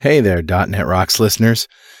Hey there, .NET Rocks listeners.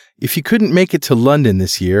 If you couldn't make it to London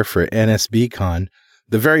this year for NSBCon,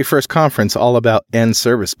 the very first conference all about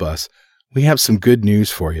N-Service Bus, we have some good news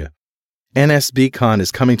for you. NSBCon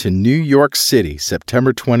is coming to New York City,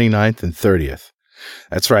 September 29th and 30th.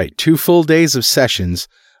 That's right, 2 full days of sessions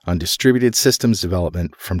on distributed systems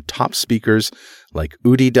development from top speakers like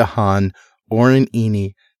Udi Dahan, Oren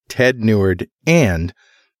Eni, Ted Neward, and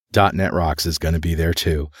 .NET Rocks is going to be there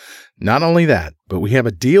too. Not only that, but we have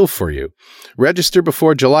a deal for you. Register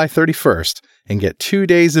before July 31st and get 2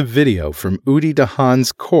 days of video from Udi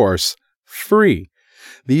Dahan's course free.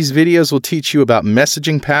 These videos will teach you about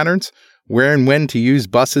messaging patterns, where and when to use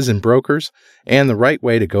buses and brokers, and the right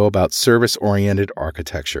way to go about service-oriented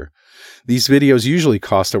architecture. These videos usually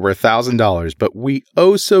cost over $1,000, but we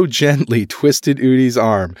oh so gently twisted Udi's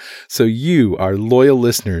arm so you, our loyal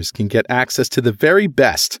listeners, can get access to the very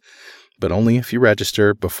best, but only if you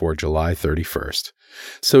register before July 31st.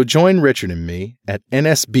 So join Richard and me at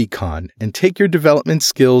NSBCon and take your development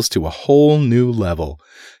skills to a whole new level.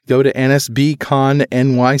 Go to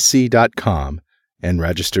nsbconnyc.com and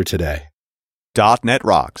register today. .NET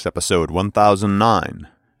Rocks, episode 1009,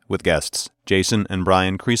 with guests Jason and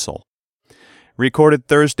Brian Kriesel. Recorded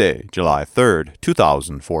Thursday, July 3rd,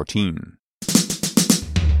 2014.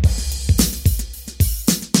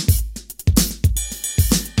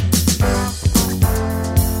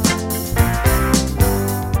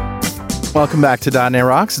 Welcome back to .NET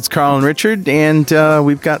Rocks. It's Carl and Richard, and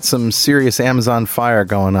we've got some serious Amazon fire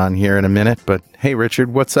going on here in a minute. But hey,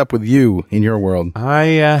 Richard, what's up with you in your world? I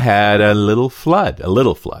had a little flood.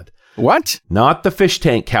 What? Not the fish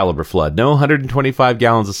tank caliber flood. No 125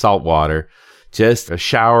 gallons of salt water. Just a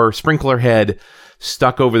shower, sprinkler head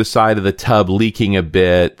stuck over the side of the tub, leaking a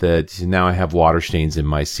bit. That now I have water stains in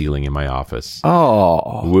my ceiling in my office.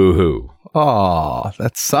 Oh. Woohoo. Oh,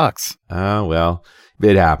 that sucks. Oh, well,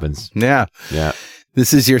 it happens. Yeah.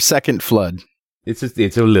 This is your second flood. It's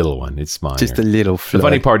a little one. It's minor. Just a little flood. The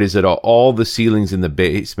funny part is that all the ceilings in the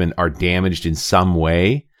basement are damaged in some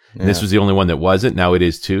way. And this was the only one that wasn't. Now it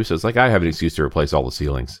is too. So it's like I have an excuse to replace all the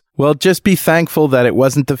ceilings. Well, just be thankful that it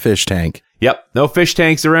wasn't the fish tank. Yep. No fish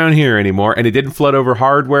tanks around here anymore. And it didn't flood over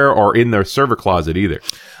hardware or in their server closet either.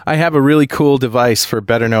 I have a really cool device for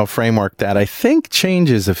Better Know framework that I think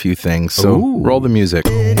changes a few things. So roll the music.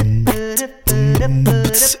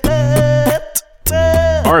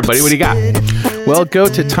 All right, buddy. What do you got? Well, go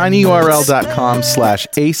to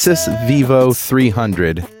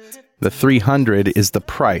tinyurl.com/ASUSVivo300. The 300 is the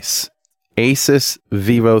price. Asus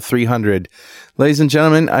Vivo 300. Ladies and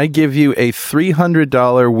gentlemen, I give you a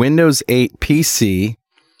 $300 Windows 8 PC,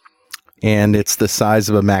 and it's the size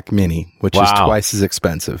of a Mac Mini, which is twice as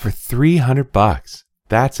expensive. For $300.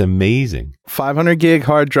 That's amazing. 500 gig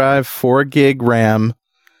hard drive, 4 gig RAM,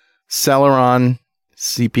 Celeron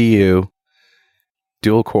CPU,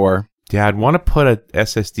 dual core. Yeah, I'd want to put a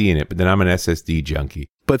SSD in it, but then I'm an SSD junkie.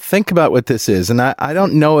 But think about what this is. And I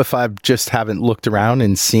don't know if I just haven't looked around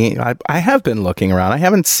and seen. I have been looking around. I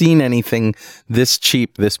haven't seen anything this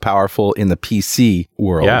cheap, this powerful in the PC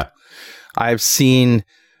world. Yeah. I've seen,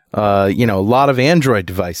 a lot of Android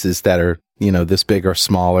devices that are, this big or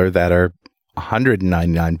smaller that are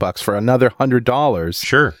 $199 for another $100.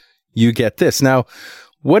 Sure. You get this. Now,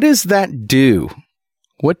 what does that do?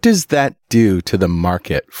 What does that do to the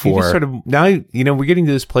market for? Now, we're getting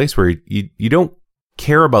to this place where you don't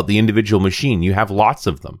care about the individual machine. You have lots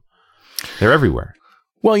of them. They're everywhere.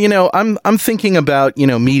 Well, I'm thinking about,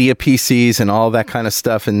 media PCs and all that kind of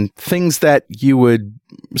stuff and things that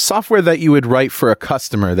software that you would write for a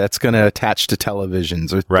customer that's going to attach to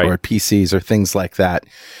televisions or PCs or things like that.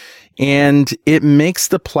 And it makes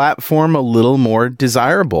the platform a little more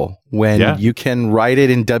desirable when you can write it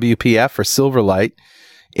in WPF or Silverlight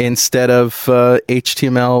instead of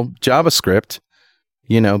HTML JavaScript,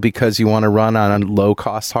 because you want to run on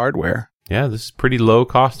low-cost hardware. Yeah, this is pretty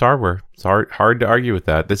low-cost hardware. It's hard to argue with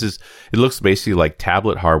that. It looks basically like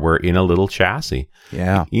tablet hardware in a little chassis.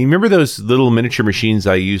 Yeah. You remember those little miniature machines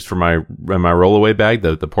I used for my rollaway bag,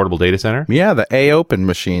 the portable data center? Yeah, the A-Open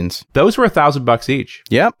machines. Those were $1,000 each.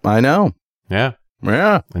 Yep, I know. Yeah.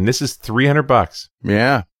 Yeah. And this is $300.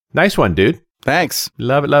 Yeah. Nice one, dude. Thanks.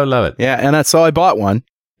 Love it, love it, love it. Yeah, and so I bought one.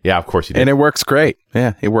 Yeah, of course you did. And it works great.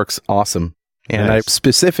 Yeah, it works awesome. And nice. I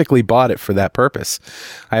specifically bought it for that purpose.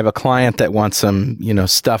 I have a client that wants some,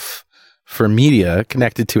 stuff for media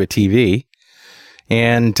connected to a TV.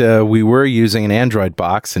 And we were using an Android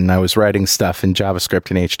box, and I was writing stuff in JavaScript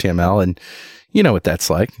and HTML, and you know what that's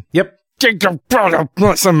like. Yep. It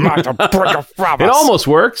almost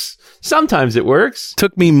works. Sometimes it works.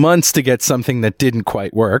 Took me months to get something that didn't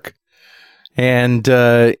quite work. And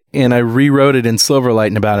I rewrote it in Silverlight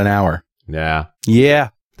in about an hour. Yeah. Yeah.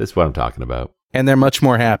 That's what I'm talking about. And they're much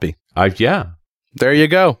more happy. Yeah. There you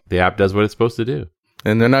go. The app does what it's supposed to do.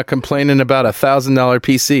 And they're not complaining about a $1,000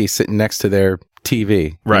 PC sitting next to their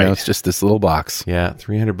TV. Right. It's just this little box. Yeah.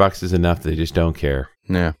 $300 is enough. They just don't care.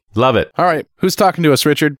 Yeah. Love it. All right. Who's talking to us,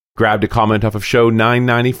 Richard? Grabbed a comment off of show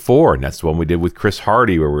 994, and that's the one we did with Chris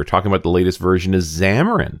Hardy, where we were talking about the latest version of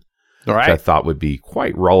Xamarin. All Which I right. thought would be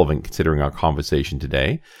quite relevant considering our conversation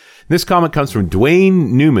today. This comment comes from Dwayne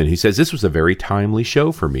Newman. He says, this was a very timely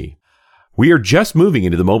show for me. We are just moving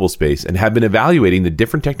into the mobile space and have been evaluating the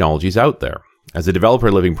different technologies out there. As a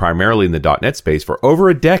developer living primarily in the .NET space for over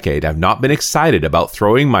a decade, I've not been excited about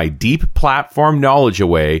throwing my deep platform knowledge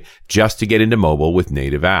away just to get into mobile with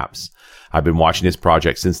native apps. I've been watching this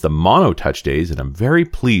project since the MonoTouch days, and I'm very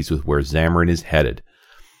pleased with where Xamarin is headed.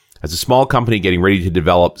 As a small company getting ready to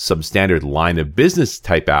develop substandard line of business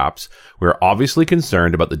type apps, we're obviously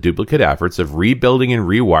concerned about the duplicate efforts of rebuilding and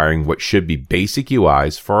rewiring what should be basic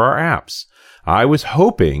UIs for our apps. I was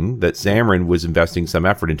hoping that Xamarin was investing some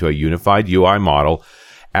effort into a unified UI model,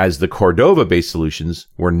 as the Cordova-based solutions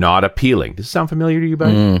were not appealing. Does this sound familiar to you,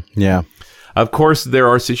 buddy? Yeah. Of course, there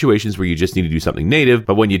are situations where you just need to do something native,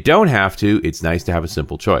 but when you don't have to, it's nice to have a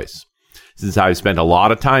simple choice. Since I've spent a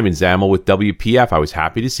lot of time in XAML with WPF, I was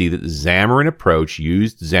happy to see that the Xamarin approach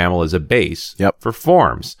used XAML as a base for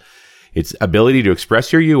forms. Its ability to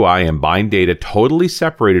express your UI and bind data totally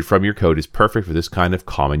separated from your code is perfect for this kind of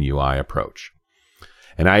common UI approach.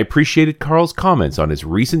 And I appreciated Carl's comments on his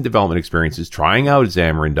recent development experiences trying out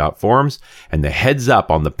Xamarin.Forms and the heads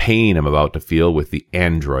up on the pain I'm about to feel with the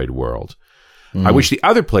Android world. I wish the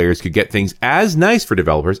other players could get things as nice for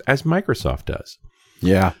developers as Microsoft does.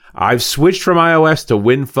 Yeah. I've switched from iOS to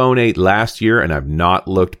WinPhone 8 last year, and I've not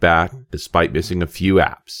looked back despite missing a few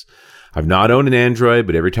apps. I've not owned an Android,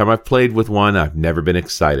 but every time I've played with one, I've never been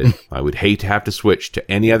excited. I would hate to have to switch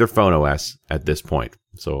to any other phone OS at this point.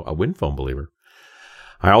 So a WinPhone believer.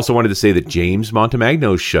 I also wanted to say that James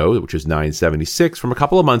Montemagno's show, which was 976 from a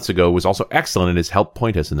couple of months ago, was also excellent and has helped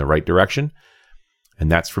point us in the right direction.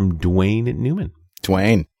 And that's from Dwayne Newman.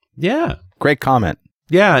 Dwayne. Yeah. Great comment.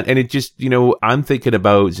 Yeah, and it just, I'm thinking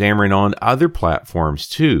about Xamarin on other platforms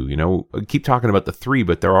too. I keep talking about the three,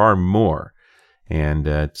 but there are more.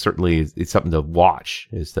 And certainly it's something to watch,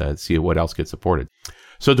 is to see what else gets supported.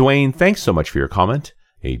 So Dwayne, thanks so much for your comment.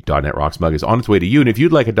 A .NET Rocks mug is on its way to you. And if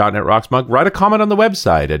you'd like a .NET Rocks mug, write a comment on the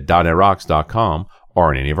website at .NETRocks.com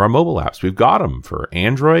or in any of our mobile apps. We've got them for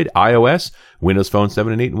Android, iOS, Windows Phone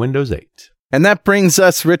 7 and 8, and Windows 8. And that brings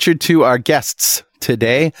us, Richard, to our guests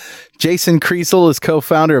today. Jason Kriesel is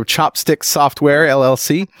co-founder of Chopstick Software,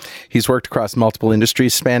 LLC. He's worked across multiple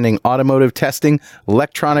industries spanning automotive testing,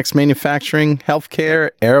 electronics manufacturing,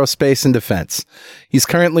 healthcare, aerospace, and defense. He's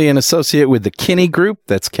currently an associate with the Kinney Group,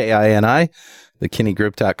 that's K-I-N-I,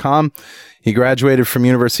 thekinneygroup.com. He graduated from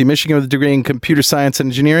University of Michigan with a degree in computer science and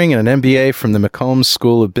engineering and an MBA from the McCombs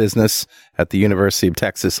School of Business at the University of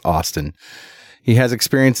Texas, Austin. He has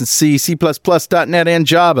experience in C, C++, .NET, and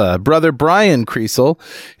Java. Brother Brian Kriesel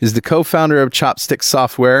is the co-founder of Chopstick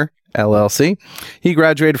Software, LLC. He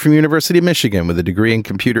graduated from University of Michigan with a degree in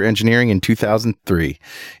computer engineering in 2003.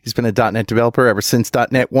 He's been a .NET developer ever since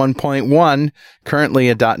 .NET 1.1, currently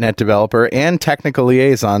a .NET developer and technical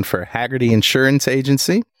liaison for Hagerty Insurance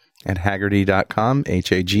Agency at Hagerty.com,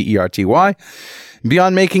 Hagerty.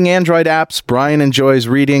 Beyond making Android apps, Brian enjoys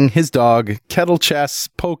reading, his dog, kettle chess,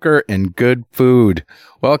 poker, and good food.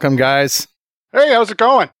 Welcome, guys. Hey, how's it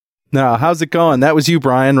going? Now, how's it going? That was you,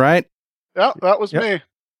 Brian, right? Yeah, that was me.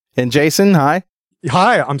 And Jason, hi.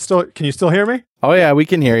 Hi, can you still hear me? Oh, yeah, we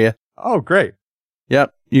can hear you. Oh, great.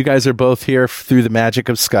 Yep, you guys are both here through the magic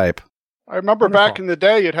of Skype. I remember back in the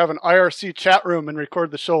day, you'd have an IRC chat room and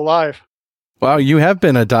record the show live. Wow, you have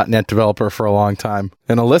been a .NET developer for a long time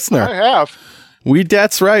and a listener. I have.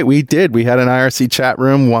 That's right. We did. We had an IRC chat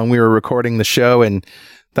room when we were recording the show, and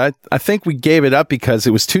that I think we gave it up because it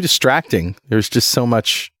was too distracting. There was just so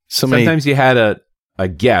many. Sometimes you had a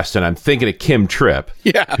guest, and I'm thinking of Kim Tripp,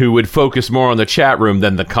 yeah, who would focus more on the chat room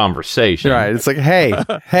than the conversation. Right. It's like,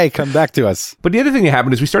 hey, come back to us. But the other thing that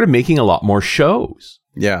happened is we started making a lot more shows.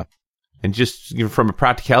 Yeah. And just from a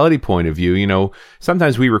practicality point of view,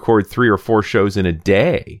 sometimes we record 3 or 4 shows in a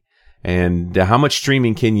day. And how much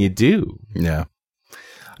streaming can you do? Yeah.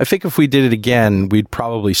 I think if we did it again, we'd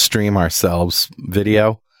probably stream ourselves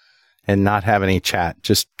video and not have any chat.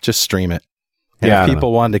 Just stream it. And if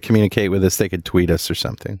people wanted to communicate with us, they could tweet us or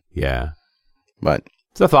something. Yeah. But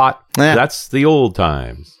it's a thought. Yeah. That's the old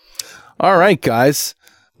times. All right, guys.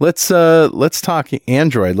 Let's talk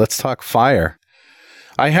Android. Let's talk Fire.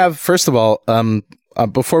 I have, first of all,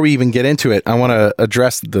 Before we even get into it, I want to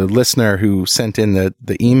address the listener who sent in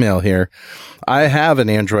the email here. I have an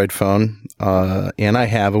Android phone, and I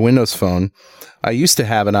have a Windows phone. I used to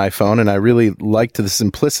have an iPhone, and I really liked the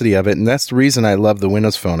simplicity of it, and that's the reason I love the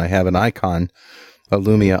Windows phone. I have an icon, a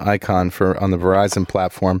Lumia icon on the Verizon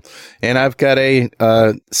platform, and I've got a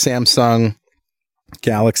Samsung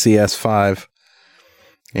Galaxy S5.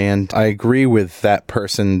 And I agree with that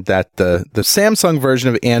person that the Samsung version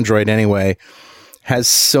of Android anyway has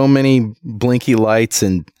so many blinky lights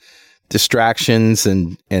and distractions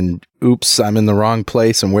and oops, I'm in the wrong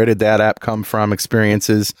place and where did that app come from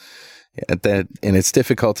experiences and it's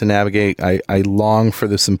difficult to navigate. I long for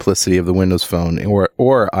the simplicity of the Windows Phone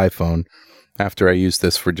or iPhone after I use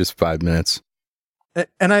this for just 5 minutes.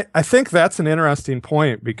 And I think that's an interesting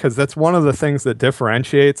point because that's one of the things that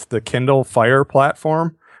differentiates the Kindle Fire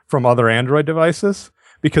platform from other Android devices,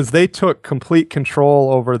 because they took complete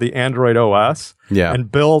control over the Android OS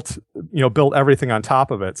and built everything on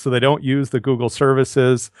top of it. So they don't use the Google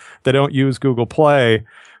services, they don't use Google Play,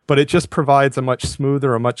 but it just provides a much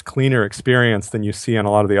smoother, a much cleaner experience than you see on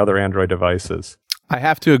a lot of the other Android devices. I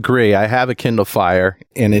have to agree. I have a Kindle Fire,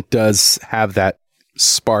 and it does have that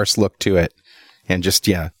sparse look to it. And just,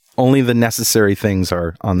 only the necessary things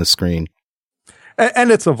are on the screen.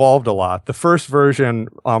 And it's evolved a lot. The first version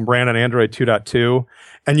ran on Android 2.2,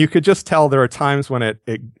 and you could just tell there are times when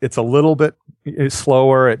it's a little bit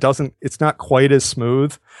slower. It's not quite as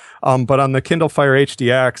smooth. But on the Kindle Fire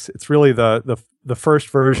HDX, it's really the first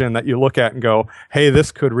version that you look at and go, hey,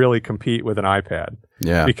 this could really compete with an iPad.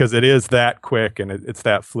 Yeah. Because it is that quick and it's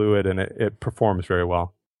that fluid and it performs very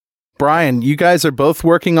well. Brian, you guys are both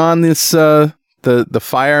working on this the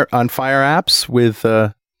Fire apps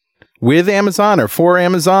with Amazon or for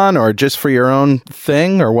Amazon or just for your own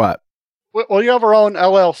thing or what? Well, you have our own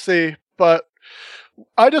LLC, but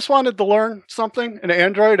I just wanted to learn something in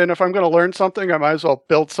Android, and if I'm going to learn something, I might as well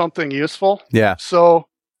build something useful. Yeah. So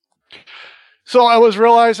I was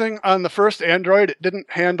realizing on the first Android, it didn't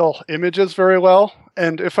handle images very well,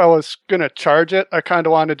 and if I was going to charge it, I kind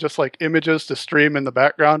of wanted just like images to stream in the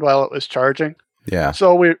background while it was charging. Yeah.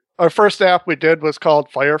 So our first app we did was called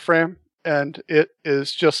Fireframe, and it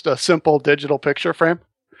is just a simple digital picture frame.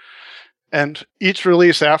 And each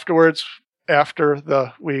release afterwards,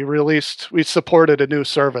 we supported a new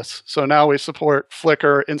service. So now we support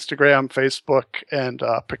Flickr, Instagram, Facebook, and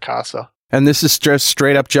Picasa. And this is just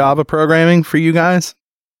straight up Java programming for you guys?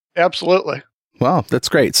 Absolutely. Wow, that's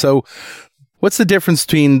great. So what's the difference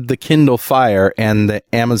between the Kindle Fire and the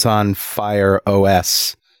Amazon Fire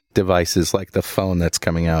OS devices like the phone that's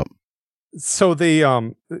coming out? So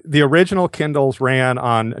the original Kindles ran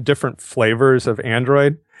on different flavors of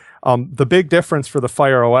Android. The big difference for the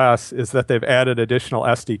Fire OS is that they've added additional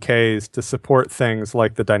SDKs to support things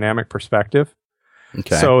like the dynamic perspective.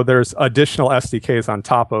 Okay. So there's additional SDKs on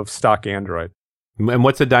top of stock Android. And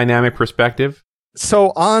what's a dynamic perspective?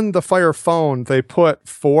 So on the Fire phone, they put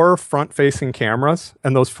 4 front-facing cameras,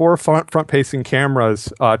 and those 4 front-facing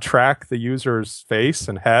cameras track the user's face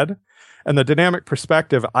and head. And the dynamic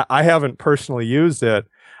perspective, I haven't personally used it,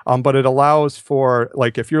 but it allows for,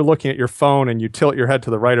 like, if you're looking at your phone and you tilt your head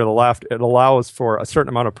to the right or the left, it allows for a certain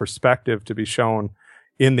amount of perspective to be shown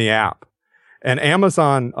in the app. And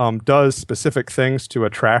Amazon does specific things to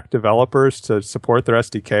attract developers to support their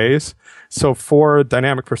SDKs. So for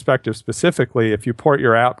dynamic perspective specifically, if you port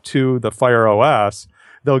your app to the Fire OS,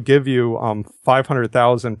 they'll give you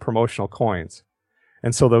 500,000 promotional coins.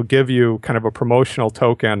 And so they'll give you kind of a promotional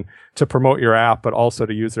token to promote your app, but also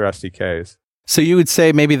to use their SDKs. So you would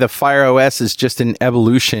say maybe the Fire OS is just an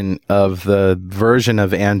evolution of the version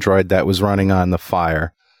of Android that was running on the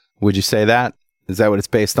Fire. Would you say that? Is that what it's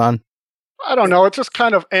based on? I don't know. It's just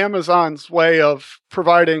kind of Amazon's way of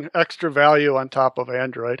providing extra value on top of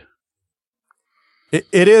Android.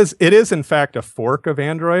 It is in fact a fork of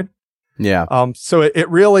Android. Yeah. So it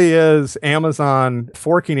really is Amazon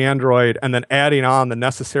forking Android and then adding on the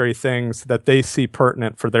necessary things that they see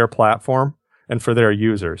pertinent for their platform and for their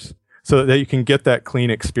users, so that you can get that clean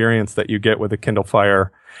experience that you get with the Kindle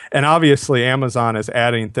Fire. And obviously Amazon is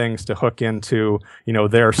adding things to hook into,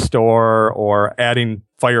 their store, or adding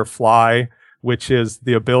Firefly, which is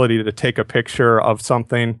the ability to take a picture of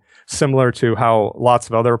something, similar to how lots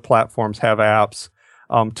of other platforms have apps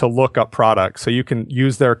to look up products. So you can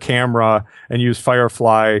use their camera and use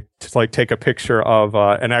Firefly to take a picture of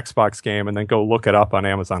an Xbox game and then go look it up on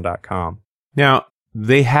Amazon.com. Now,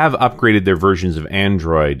 they have upgraded their versions of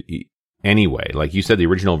Android anyway. Like you said, the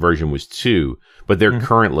original version was 2, but they're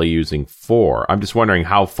currently using 4. I'm just wondering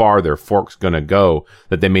how far their fork's going to go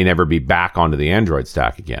that they may never be back onto the Android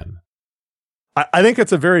stack again. I think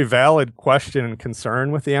it's a very valid question and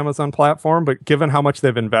concern with the Amazon platform, but given how much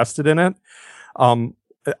they've invested in it,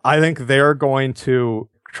 I think they're going to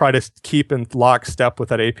try to keep in lockstep with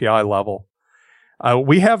that API level.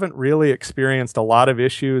 We haven't really experienced a lot of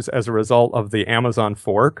issues as a result of the Amazon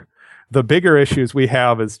fork. The bigger issues we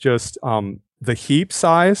have is just the heap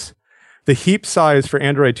size. The heap size for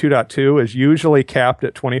Android 2.2 is usually capped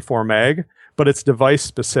at 24 meg, but it's device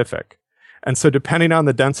specific. And so depending on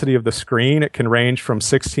the density of the screen, it can range from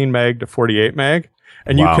 16 meg to 48 meg.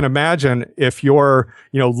 And you can imagine if you're,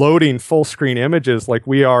 loading full screen images like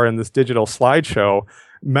we are in this digital slideshow,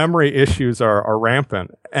 memory issues are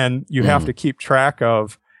rampant, and you have to keep track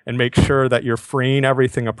of and make sure that you're freeing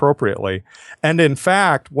everything appropriately. And in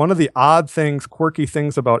fact, one of the odd things, quirky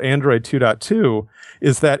things about Android 2.2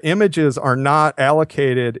 is that images are not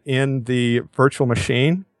allocated in the virtual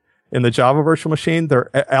machine. In the Java virtual machine, they're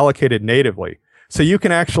allocated natively. So you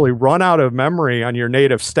can actually run out of memory on your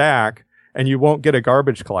native stack and you won't get a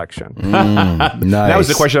garbage collection. Nice. That was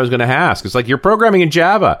the question I was going to ask. It's like, you're programming in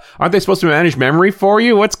Java. Aren't they supposed to manage memory for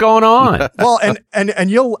you? What's going on? Well, and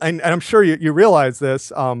I'm sure you realize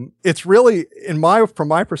this. It's really, from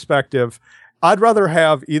my perspective, I'd rather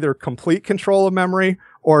have either complete control of memory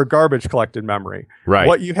or garbage collected memory. Right.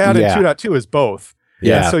 What you had in 2.2 is both.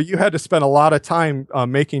 Yeah. And so you had to spend a lot of time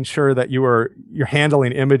making sure that you're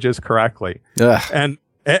handling images correctly. Ugh.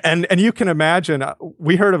 And you can imagine,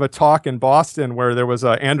 we heard of a talk in Boston where there was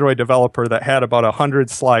an Android developer that had about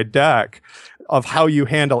 100 slide deck of how you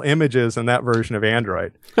handle images in that version of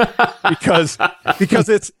Android, because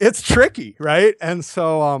it's tricky, right? And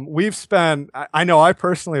so I know I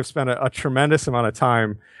personally have spent a tremendous amount of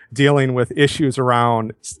time dealing with issues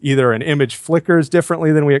around either an image flickers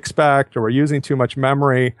differently than we expect, or we're using too much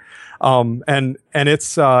memory. And it's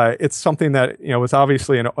something that, was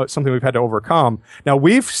obviously something we've had to overcome. Now,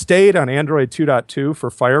 we've stayed on Android 2.2 for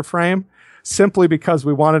Fireframe simply because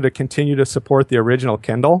we wanted to continue to support the original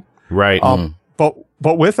Kindle. Right.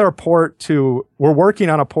 But with our we're working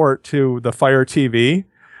on a port to the Fire TV,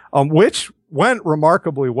 which went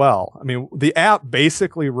remarkably well. I mean, the app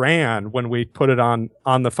basically ran when we put it on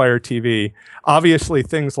the Fire TV. Obviously,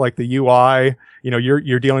 things like the UI,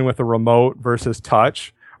 you're dealing with a remote versus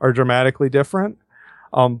touch, are dramatically different.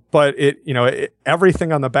 But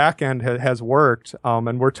everything on the back end has worked,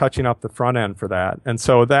 and we're touching up the front end for that. And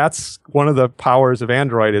so that's one of the powers of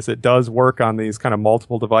Android, is it does work on these kind of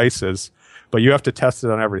multiple devices, but you have to test it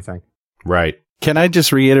on everything. Right. Can I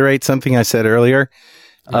just reiterate something I said earlier?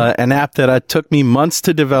 An app that took me months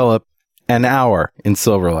to develop, an hour in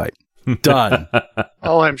Silverlight. Done.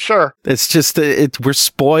 Oh, I'm sure. It's just, we're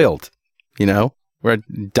spoiled, We're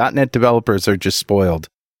 .NET developers are just spoiled.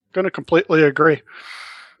 Going to completely agree.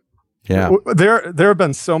 Yeah. There have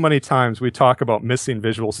been so many times we talk about missing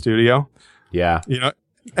Visual Studio. Yeah.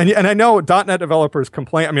 And I know .NET developers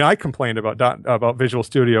complain. I mean, I complained about Visual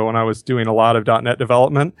Studio when I was doing a lot of .NET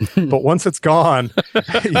development, but once it's gone,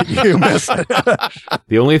 you miss it.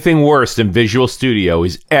 The only thing worse than Visual Studio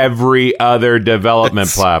is every other development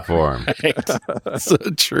platform. Right. So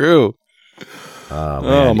true.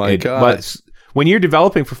 Oh my God. But when you're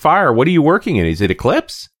developing for Fire, what are you working in? Is it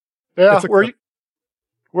Eclipse? Yeah,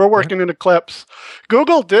 we're working in Eclipse.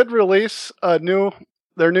 Google did release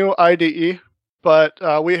their new IDE,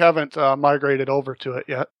 but we haven't migrated over to it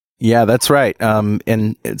yet. Yeah, that's right.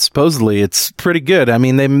 And supposedly it's pretty good. I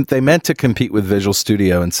mean, they meant to compete with Visual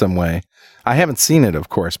Studio in some way. I haven't seen it, of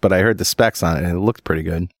course, but I heard the specs on it, and it looked pretty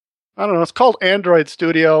good. I don't know. It's called Android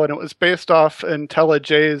Studio, and it was based off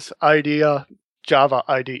IntelliJ's IDEA Java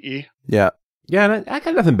IDE. Yeah. Yeah, and I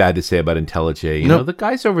got nothing bad to say about IntelliJ. The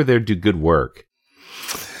guys over there do good work.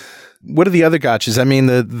 What are the other gotchas? I mean,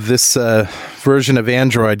 this version of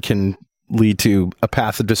Android can lead to a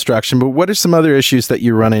path of destruction, but what are some other issues that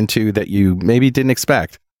you run into that you maybe didn't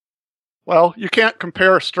expect? Well, you can't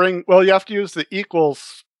compare string. Well, you have to use the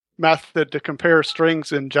equals method to compare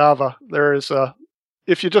strings in Java.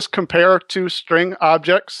 If you just compare two string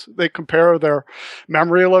objects, they compare their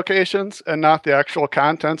memory locations and not the actual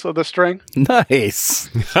contents of the string. Nice.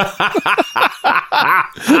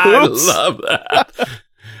 I love that.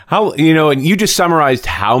 And you just summarized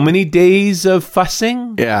how many days of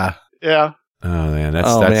fussing? Yeah. Yeah. Oh man,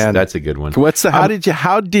 that's a good one. How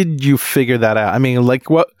did you figure that out? I mean, like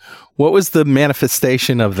what was the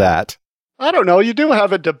manifestation of that? I don't know. You do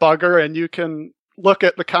have a debugger, and you can look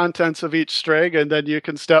at the contents of each string, and then you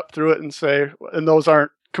can step through it and say, and those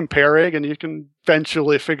aren't comparing, and you can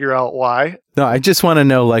eventually figure out why. No, I just want to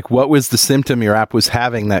know, what was the symptom your app was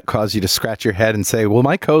having that caused you to scratch your head and say, well,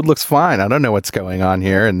 my code looks fine. I don't know what's going on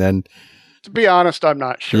here. And then, to be honest, I'm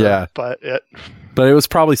not sure. Yeah. But But it was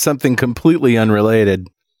probably something completely unrelated.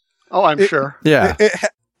 Oh, I'm sure. Yeah.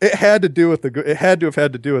 It had to do with it had to have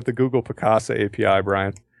had to do with the Google Picasa API,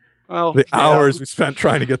 Brian. Well, The hours we spent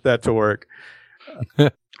trying to get that to work.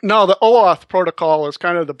 No, the OAuth protocol is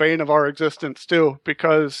kind of the bane of our existence too,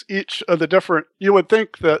 because each of the different, you would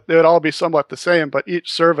think that they would all be somewhat the same, but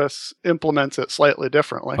each service implements it slightly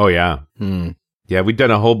differently. Oh, yeah. Yeah, we've done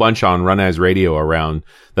a whole bunch on Run As Radio around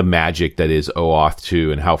the magic that is OAuth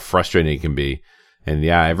 2 and how frustrating it can be. And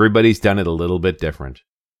yeah, everybody's done it a little bit different.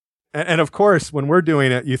 And of course, when we're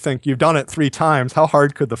doing it, you think you've done it 3 times. How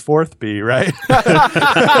hard could the 4th be, right?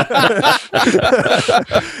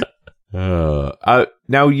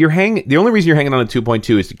 Now the only reason you're hanging on to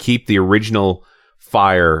 2.2 is to keep the original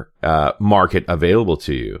Fire market available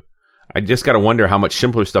to you. I just got to wonder how much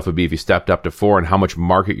simpler stuff would be if you stepped up to 4 and how much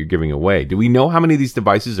market you're giving away. Do we know how many of these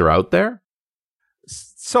devices are out there?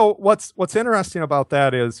 So what's interesting about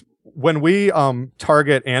that is when we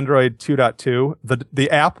target Android 2.2,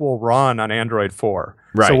 the app will run on Android 4.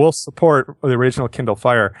 Right. So we'll support the original Kindle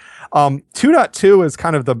Fire. 2.2 is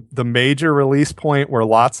kind of the major release point where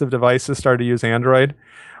lots of devices start to use Android.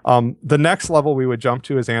 The next level we would jump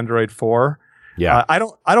to is Android 4. Yeah. I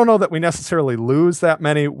don't know that we necessarily lose that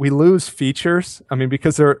many. We lose features. I mean,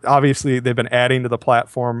 because they've been adding to the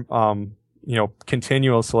platform,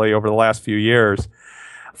 continuously over the last few years.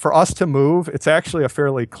 For us to move, it's actually a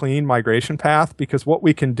fairly clean migration path, because what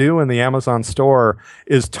we can do in the Amazon store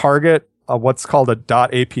is target what's called a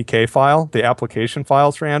 .apk file, the application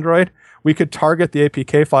files for Android. We could target the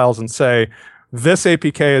APK files and say, this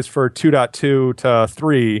APK is for 2.2 to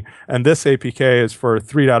 3, and this APK is for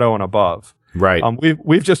 3.0 and above. Right.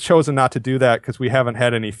 We've just chosen not to do that because we haven't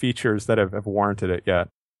had any features that have warranted it yet.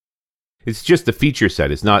 It's just the feature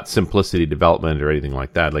set. It's not simplicity development or anything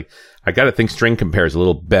like that. Like, I got to think string compare is a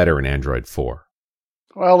little better in Android 4.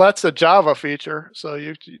 Well, that's a Java feature, so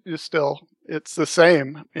you still, it's the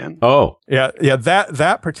same. Oh. Yeah.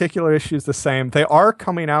 That particular issue is the same. They are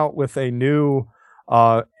coming out with a new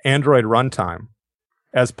Android runtime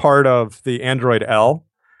as part of the Android L.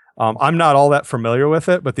 I'm not all that familiar with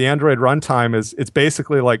it, but the Android runtime it's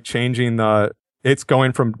basically like changing it's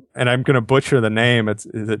going from, and I'm going to butcher the name. It's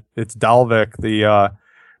Dalvik,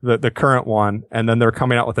 the current one, and then they're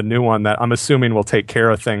coming out with a new one that I'm assuming will take care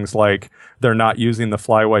of things like they're not using the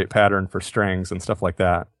flyweight pattern for strings and stuff like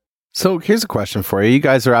that. So here's a question for you. You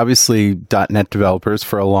guys are obviously .NET developers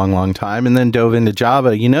for a long, long time, and then dove into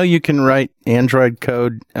Java. You know, you can write Android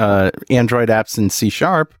code, Android apps in C#.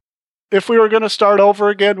 If we were going to start over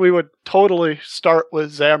again, we would totally start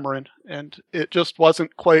with Xamarin, and it just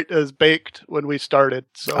wasn't quite as baked when we started.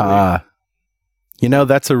 So,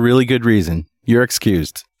 that's a really good reason. You're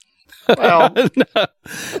excused. Well,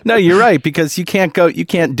 no, you're right, because you can't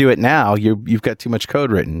do it now. You've got too much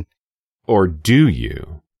code written. Or do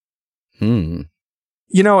you?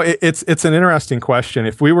 You know, it's an interesting question.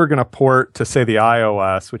 If we were going to port to, say, the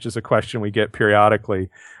iOS, which is a question we get periodically,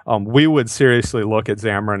 we would seriously look at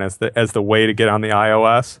Xamarin as the way to get on the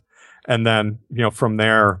iOS, and then from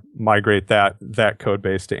there migrate that code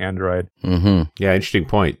base to Android. Mm-hmm. Yeah, interesting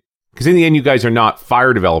point. Because in the end, you guys are not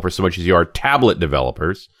Fire developers so much as you are tablet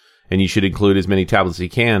developers, and you should include as many tablets as you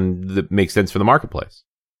can that make sense for the marketplace.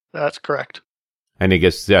 That's correct. And I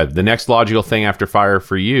guess the next logical thing after Fire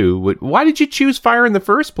for you, why did you choose Fire in the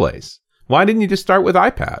first place? Why didn't you just start with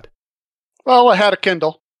iPad? Well, I had a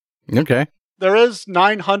Kindle. Okay. There is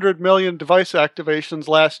 900 million device activations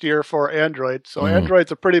last year for Android, so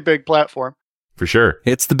Android's a pretty big platform. For sure.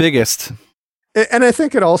 It's the biggest. And I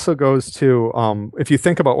think it also goes to, if you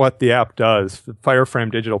think about what the app does, the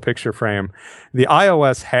Fireframe digital picture frame, the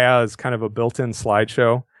iOS has kind of a built-in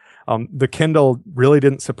slideshow. The Kindle really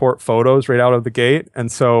didn't support photos right out of the gate. And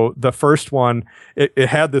so the first one, it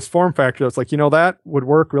had this form factor that's like, that would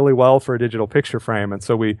work really well for a digital picture frame. And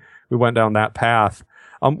so we went down that path.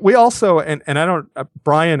 We also, and I don't,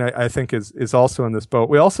 Brian, I think is also in this boat.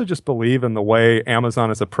 We also just believe in the way Amazon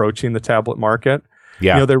is approaching the tablet market.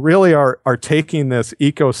 Yeah. They really are taking this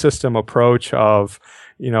ecosystem approach of,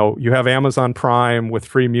 you have Amazon Prime with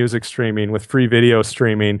free music streaming, with free video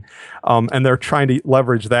streaming, and they're trying to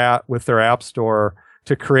leverage that with their app store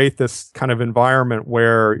to create this kind of environment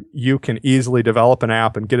where you can easily develop an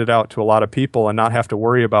app and get it out to a lot of people and not have to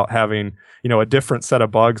worry about having, a different set of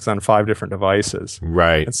bugs on 5 different devices.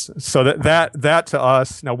 Right. And so that to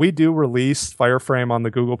us, now we do release Fireframe on the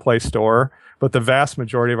Google Play Store, but the vast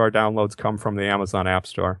majority of our downloads come from the Amazon App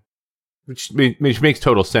Store. Which makes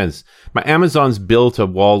total sense. My Amazon's built a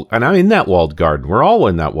wall, and I'm in that walled garden. We're all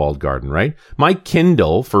in that walled garden, right? My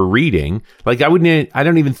Kindle for reading, like I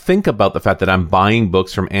don't even think about the fact that I'm buying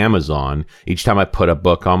books from Amazon each time I put a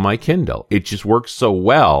book on my Kindle. It just works so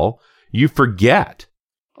well, you forget.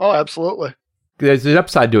 Oh, absolutely. There's an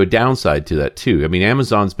upside to a downside to that too. I mean,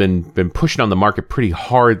 Amazon's been pushing on the market pretty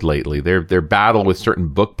hard lately. Their battle with certain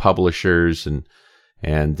book publishers and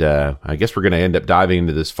I guess we're going to end up diving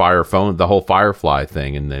into this Fire phone, the whole Firefly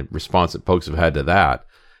thing, and the response that folks have had to that.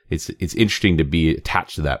 It's interesting to be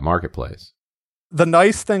attached to that marketplace. The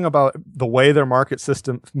nice thing about the way their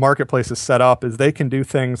marketplace is set up is they can do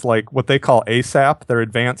things like what they call ASAP, their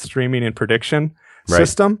advanced streaming and prediction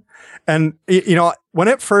system. And when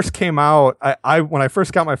it first came out, when I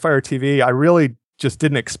first got my Fire TV, I really just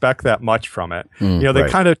didn't expect that much from it. They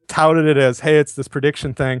kind of touted it as, hey, it's this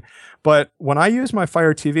prediction thing. But when I use my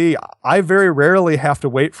Fire TV, I very rarely have to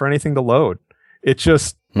wait for anything to load. It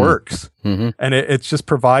just works. Mm-hmm. And it just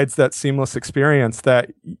provides that seamless experience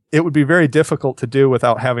that it would be very difficult to do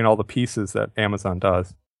without having all the pieces that Amazon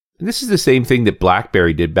does. And this is the same thing that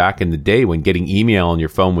BlackBerry did back in the day when getting email on your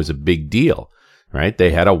phone was a big deal, right? They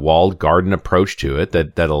had a walled garden approach to it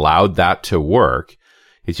that allowed that to work.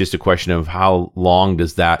 It's just a question of how long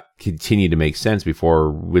does that continue to make sense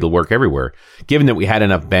before it'll work everywhere. Given that we had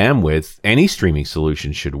enough bandwidth, any streaming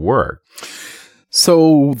solution should work.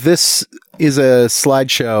 So this is a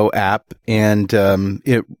slideshow app, and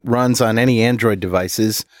it runs on any Android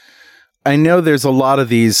devices. I know there's a lot of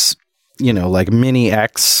these, like Mini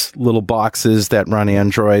X little boxes that run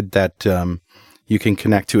Android that you can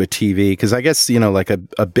connect to a TV. Because I guess, like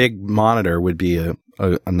a big monitor would be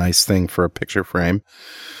a nice thing for a picture frame.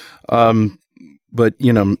 But,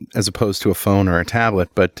 as opposed to a phone or a tablet.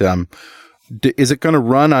 But is it going to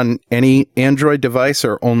run on any Android device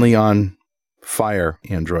or only on Fire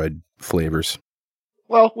Android flavors?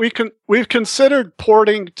 Well, we've considered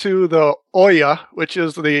porting to the Ouya, which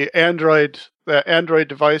is the Android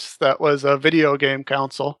device that was a video game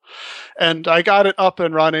console. And I got it up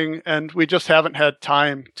and running, and we just haven't had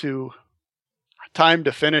time to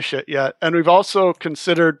finish it yet. And we've also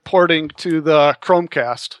considered porting to the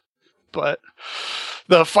Chromecast, but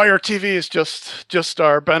the Fire TV is just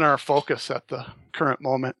been our focus at the current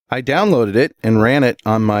moment. I downloaded it and ran it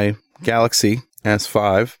on my Galaxy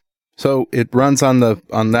S5, so it runs on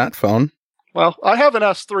that phone. Well, I have an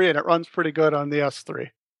S3 and it runs pretty good on the S3.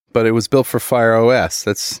 But it was built for Fire OS.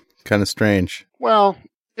 That's kind of strange. Well,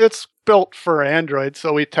 it's built for Android,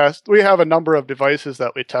 so we have a number of devices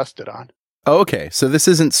that we test it on. Okay, so this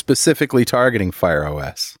isn't specifically targeting Fire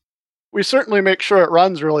OS. We certainly make sure it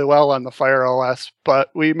runs really well on the Fire OS, but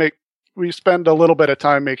we spend a little bit of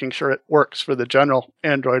time making sure it works for the general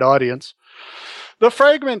Android audience. The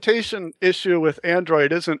fragmentation issue with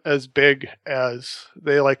Android isn't as big as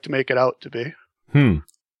they like to make it out to be.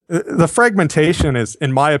 The fragmentation is,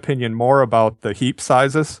 in my opinion, more about the heap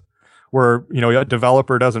sizes, where a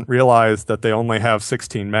developer doesn't realize that they only have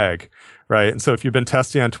 16 meg, right? And so if you've been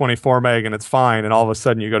testing on 24 meg and it's fine, and all of a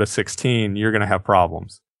sudden you go to 16, you're going to have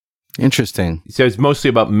problems. Interesting. So it's mostly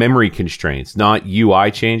about memory constraints, not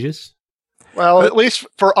UI changes? Well, at least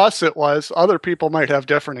for us it was. Other people might have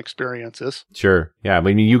different experiences. Sure. Yeah. I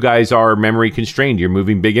mean, you guys are memory constrained. You're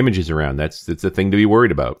moving big images around. It's a thing to be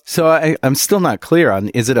worried about. So I'm still not clear on,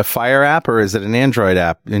 is it a Fire app or is it an Android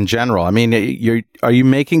app in general? I mean, are you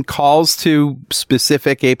making calls to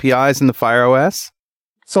specific APIs in the Fire OS?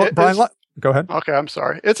 So, Brian, go ahead. Okay, I'm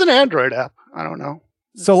sorry. It's an Android app. I don't know.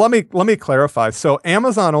 So let me clarify. So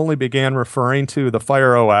Amazon only began referring to the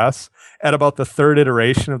Fire OS at about the third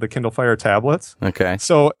iteration of the Kindle Fire tablets. Okay.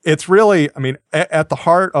 So it's really, at the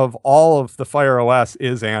heart of all of the Fire OS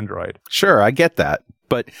is Android. Sure, I get that.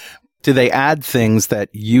 But do they add things that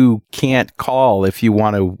you can't call if you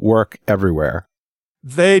want to work everywhere?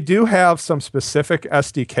 They do have some specific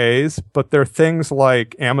SDKs, but they're things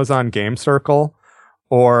like Amazon Game Circle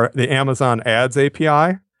or the Amazon Ads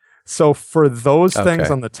API. So for those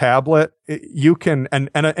things on the tablet, you can,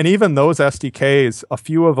 and even those SDKs, a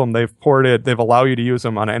few of them they've allowed you to use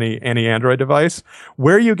them on any Android device.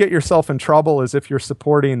 Where you get yourself in trouble is if you're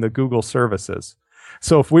supporting the Google services.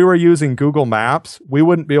 So if we were using Google Maps, we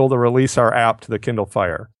wouldn't be able to release our app to the Kindle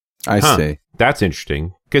Fire. I see. That's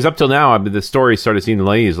interesting. Because up till now, the story started seeing the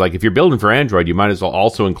ladies like, if you're building for Android, you might as well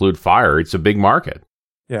also include Fire. It's a big market.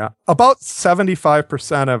 Yeah. About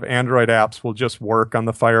 75% of Android apps will just work on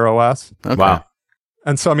the Fire OS. Okay. Wow.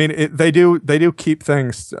 And so, they do keep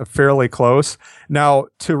things fairly close. Now,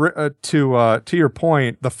 to your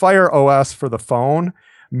point, the Fire OS for the phone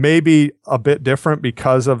may be a bit different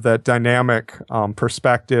because of that dynamic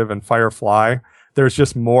perspective and Firefly there's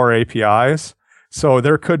just more APIs. So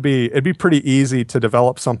it'd be pretty easy to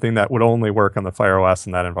develop something that would only work on the Fire OS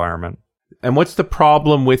in that environment. And what's the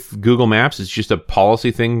problem with Google Maps? It's just a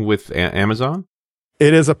policy thing with Amazon?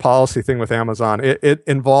 It is a policy thing with Amazon. It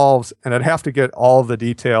involves, and I'd have to get all the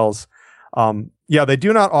details. They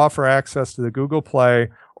do not offer access to the Google Play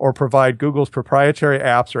or provide Google's proprietary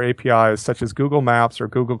apps or APIs such as Google Maps or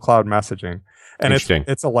Google Cloud Messaging. And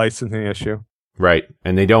it's a licensing issue. Right.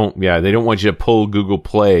 And they don't want you to pull Google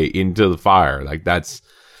Play into the Fire. Like that's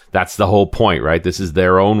the whole point, right? This is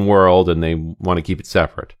their own world and they want to keep it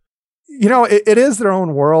separate. It is their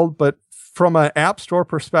own world, but from an App Store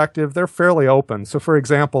perspective, they're fairly open. So, for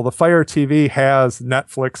example, the Fire TV has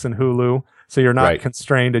Netflix and Hulu, so you're not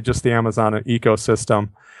constrained to just the Amazon ecosystem.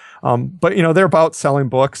 But they're about selling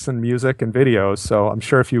books and music and videos. So I'm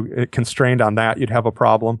sure if you constrained on that, you'd have a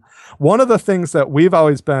problem. One of the things that we've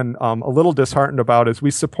always been a little disheartened about is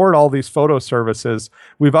we support all these photo services.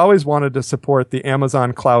 We've always wanted to support the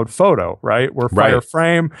Amazon Cloud Photo, right? We're Fire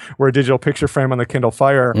Frame, we're a digital picture frame on the Kindle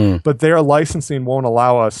Fire, but their licensing won't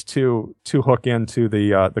allow us to hook into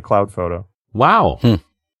the Cloud Photo. Wow.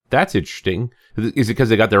 That's interesting. Is it because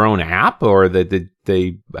they got their own app or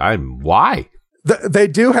why? They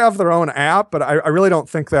do have their own app, but I really don't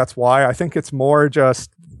think that's why. I think it's more just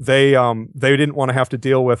they didn't want to have to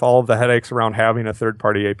deal with all of the headaches around having a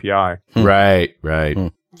third-party API. Right.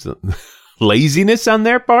 So, laziness on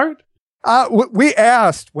their part? We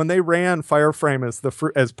asked when they ran Fireframe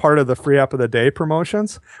as part of the Free App of the Day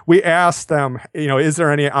promotions. We asked them, is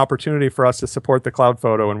there any opportunity for us to support the Cloud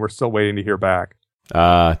Photo? And we're still waiting to hear back.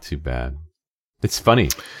 Too bad. It's funny.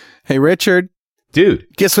 Hey, Richard. Dude.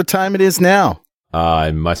 Guess what time it is now?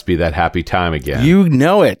 It must be that happy time again. You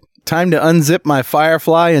know it. Time to unzip my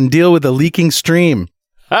Firefly and deal with a leaking stream.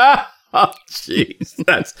 Oh, jeez.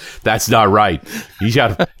 That's not right. You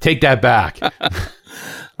got to take that back.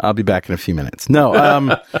 I'll be back in a few minutes.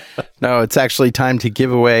 No, it's actually time to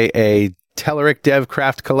give away a Telerik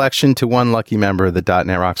DevCraft collection to one lucky member of the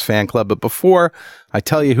 .NET Rocks fan club. But before I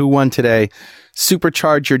tell you who won today,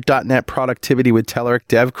 supercharge your .NET productivity with Telerik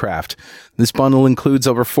DevCraft. This bundle includes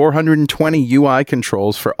over 420 UI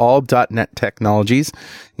controls for all .NET technologies,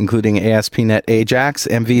 including ASP.NET Ajax,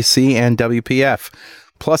 MVC, and WPF.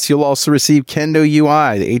 Plus, you'll also receive Kendo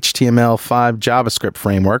UI, the HTML5 JavaScript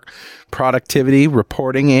framework, productivity,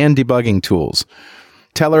 reporting, and debugging tools.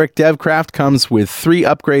 Telerik DevCraft comes with 3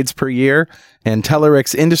 upgrades per year and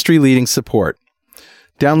Telerik's industry-leading support.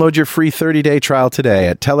 Download your free 30-day trial today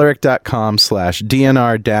at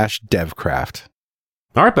telerik.com/DNR-devcraft.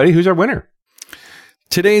 All right, buddy. Who's our winner?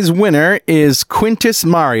 Today's winner is Quintus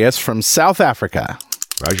Marius from South Africa.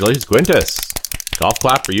 Congratulations, Quintus. Golf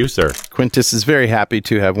clap for you, sir. Quintus is very happy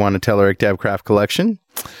to have won a Telerik DevCraft collection.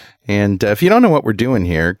 And if you don't know what we're doing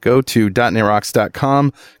here, go to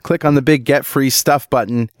 .NETRocks.com, click on the big Get Free Stuff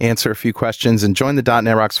button, answer a few questions, and join the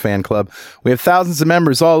 .NET Rocks fan club. We have thousands of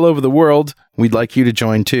members all over the world. We'd like you to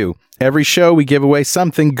join too. Every show, we give away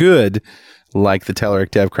something good, like the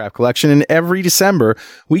Telerik DevCraft collection, and every December,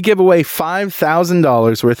 we give away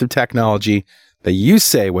 $5,000 worth of technology that you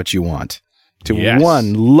say what you want to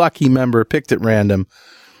one lucky member picked at random.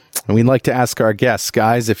 And we'd like to ask our guests,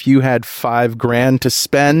 guys, if you had $5,000 to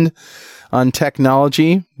spend on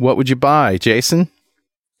technology, what would you buy, Jason?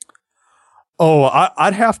 Oh,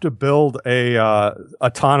 I'd have to build a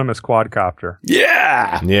autonomous quadcopter.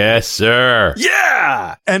 Yeah. Yes, sir.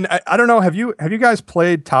 Yeah. And I don't know, have you guys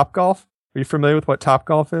played Topgolf? Are you familiar with what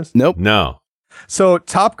Topgolf is? Nope. No. So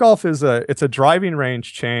Topgolf is it's a driving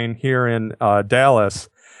range chain here in Dallas.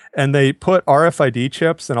 And they put RFID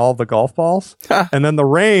chips in all the golf balls, and then the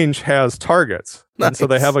range has targets. Nice. And so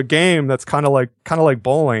they have a game that's kind of like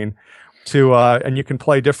bowling, and you can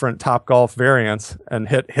play different Topgolf variants and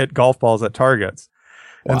hit golf balls at targets.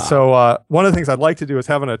 Wow. And so one of the things I'd like to do is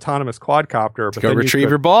have an autonomous quadcopter, but go retrieve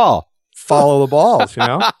your ball, follow the balls.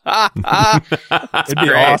 It'd be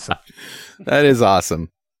great. Awesome. That is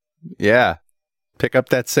awesome. Yeah, pick up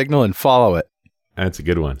that signal and follow it. That's a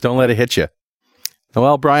good one. Don't let it hit you.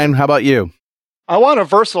 Well, Brian, how about you? I want a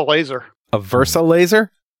Versa laser. A Versa laser?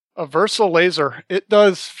 A Versa laser. It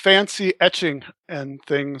does fancy etching and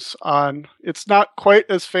things on. It's not quite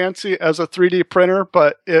as fancy as a 3D printer,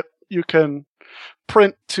 but you can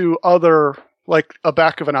print to other, like a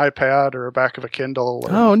back of an iPad or a back of a Kindle.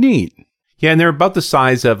 Oh, neat. Yeah, and they're about the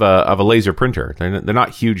size of a laser printer. They're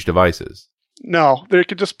not huge devices. No, they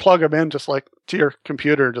could just plug them in just like to your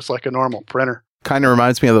computer, just like a normal printer. Kind of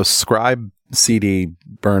reminds me of those Scribe CD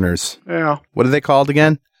burners. Yeah. What are they called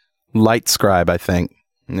again? Light Scribe, I think.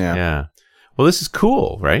 Yeah. Well, this is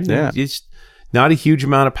cool, right? Yeah. It's not a huge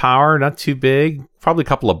amount of power, not too big, probably a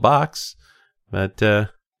couple of bucks. But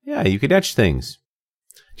yeah, you could etch things.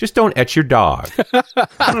 Just don't etch your dog.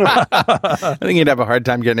 I think you'd have a hard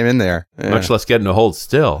time getting him in there. Yeah. Much less getting to hold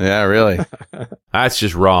still. Yeah, really. That's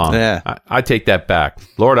just wrong. Yeah. I take that back.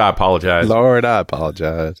 Lord, I apologize. Lord, I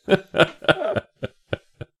apologize.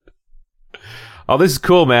 Oh, this is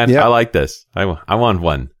cool, man. Yep. I like this. I want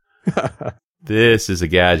one. This is a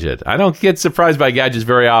gadget. I don't get surprised by gadgets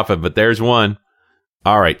very often, but there's one.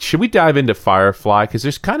 All right. Should we dive into Firefly? Because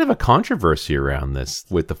there's kind of a controversy around this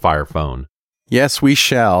with the Fire Phone. Yes, we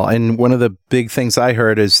shall. And one of the big things I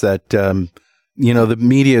heard is that, the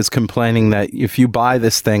media is complaining that if you buy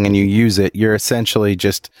this thing and you use it, you're essentially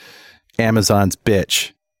just Amazon's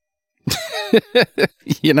bitch.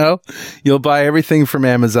 You'll buy everything from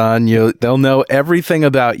Amazon. They'll know everything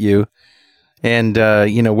about you. And,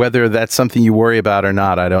 whether that's something you worry about or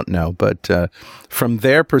not, I don't know. But from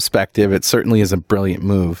their perspective, it certainly is a brilliant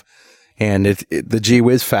move. And the gee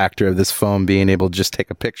whiz factor of this phone being able to just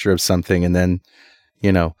take a picture of something and then,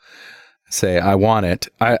 say, I want it.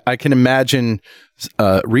 I can imagine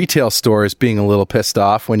retail stores being a little pissed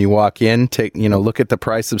off when you walk in, look at the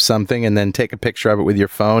price of something and then take a picture of it with your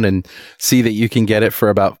phone and see that you can get it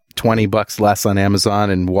for about $20 less on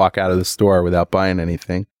Amazon and walk out of the store without buying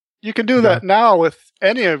anything. You can do that now with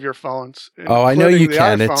any of your phones. Oh, I know you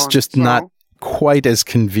can. iPhone, it's just not quite as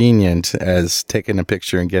convenient as taking a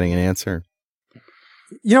picture and getting an answer.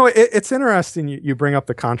 It's interesting you bring up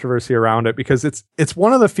the controversy around it because it's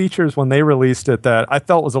one of the features when they released it that I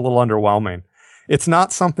felt was a little underwhelming. It's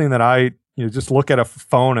not something that I just look at a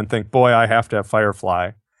phone and think, boy, I have to have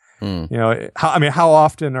Firefly. How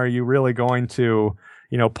often are you really going to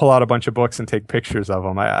pull out a bunch of books and take pictures of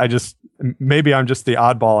them? Maybe I'm just the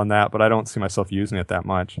oddball in that, but I don't see myself using it that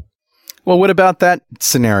much. Well, what about that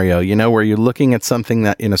scenario, where you're looking at something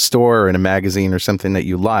that in a store or in a magazine or something that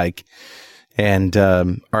you like and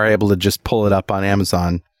are able to just pull it up on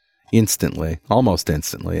Amazon instantly, almost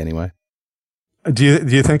instantly anyway. Do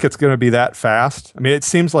you think it's going to be that fast? I mean, it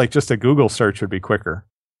seems like just a Google search would be quicker.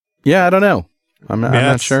 Yeah, I don't know. I'm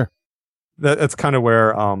not sure. That's kind of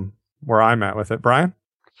where I'm at with it. Brian?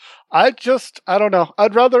 I don't know.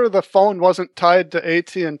 I'd rather the phone wasn't tied to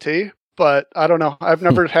AT&T, but I don't know. I've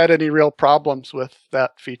never had any real problems with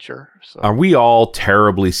that feature. So. Are we all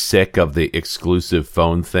terribly sick of the exclusive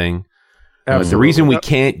phone thing? The reason we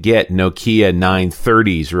can't get Nokia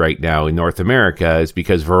 930s right now in North America is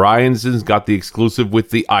because Verizon's got the exclusive with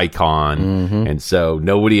the icon, and so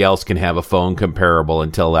nobody else can have a phone comparable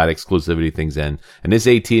until that exclusivity thing's in. And this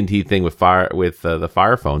AT&T thing with the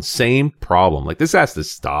Fire Phone, same problem. Like, this has to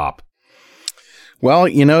stop. Well,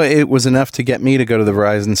 it was enough to get me to go to the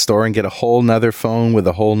Verizon store and get a whole nother phone with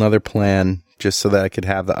a whole nother plan just so that I could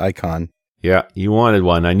have the icon. Yeah, you wanted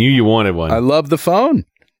one. I knew you wanted one. I love the phone.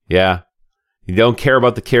 Yeah. You don't care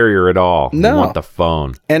about the carrier at all. No. You want the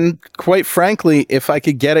phone. And quite frankly, if I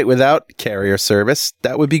could get it without carrier service,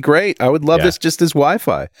 that would be great. I would love this just as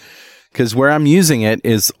Wi-Fi. Because where I'm using it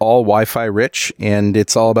is all Wi-Fi rich, and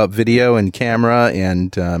it's all about video and camera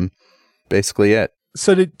and basically it.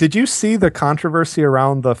 So did you see the controversy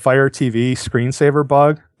around the Fire TV screensaver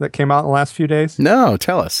bug that came out in the last few days? No,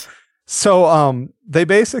 tell us. So they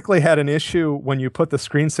basically had an issue when you put the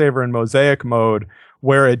screensaver in mosaic mode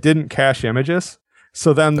where it didn't cache images.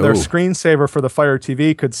 So then their screensaver for the Fire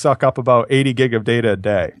TV could suck up about 80 gig of data a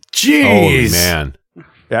day. Jeez. Oh, man.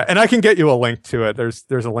 Yeah, and I can get you a link to it. There's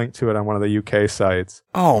a link to it on one of the UK sites.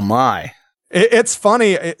 Oh, my. It's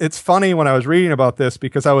funny. It's funny when I was reading about this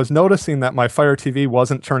because I was noticing that my Fire TV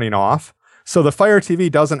wasn't turning off. So the Fire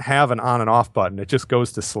TV doesn't have an on and off button. It just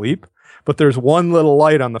goes to sleep. But there's one little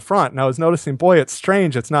light on the front. And I was noticing, boy, it's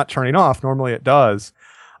strange. It's not turning off. Normally it does.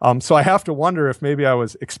 So I have to wonder if maybe I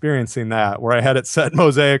was experiencing that where I had it set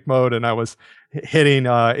mosaic mode and I was hitting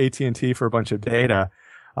AT&T for a bunch of data.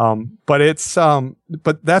 But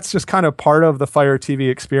that's just kind of part of the Fire TV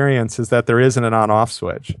experience is that there isn't an on-off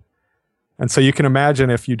switch. And so you can imagine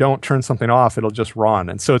if you don't turn something off, it'll just run.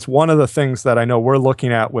 And so it's one of the things that I know we're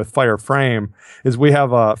looking at with Fire Frame is we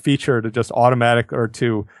have a feature to just automatic or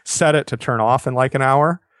to set it to turn off in like an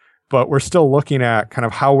hour. But we're still looking at kind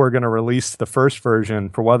of how we're going to release the first version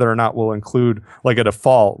for whether or not we'll include like a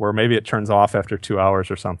default where maybe it turns off after 2 hours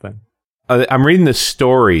or something. I'm reading this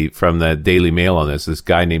story from the Daily Mail on this. This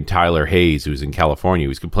guy named Tyler Hayes, who's in California,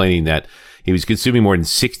 was complaining that he was consuming more than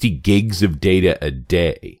 60 gigs of data a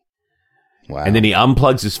day. Wow. And then he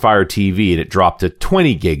unplugs his Fire TV and it dropped to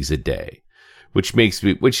 20 gigs a day.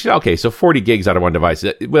 Okay, so 40 gigs out of one device,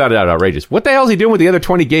 without a doubt, outrageous. What the hell is he doing with the other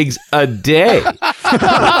 20 gigs a day?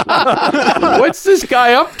 What's this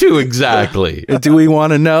guy up to exactly? Do we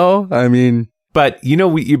want to know? I mean... But,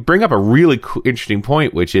 you bring up a really interesting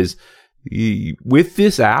point, which is with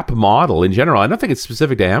this app model in general, I don't think it's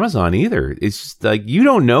specific to Amazon either. It's just like you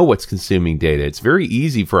don't know what's consuming data. It's very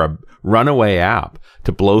easy for a runaway app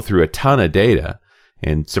to blow through a ton of data.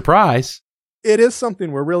 And surprise, it is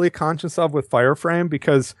something we're really conscious of with Fireframe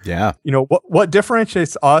because, yeah, you know, what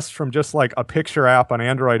differentiates us from just like a picture app on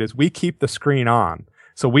Android is we keep the screen on.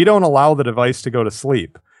 So we don't allow the device to go to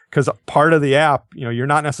sleep because part of the app, you know, you're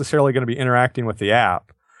not necessarily going to be interacting with the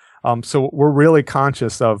app. So we're really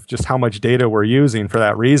conscious of just how much data we're using for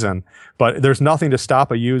that reason. But there's nothing to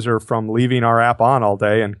stop a user from leaving our app on all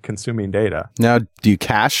day and consuming data. Now, do you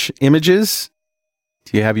cache images?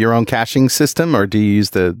 Do you have your own caching system, or do you use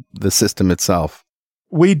the system itself?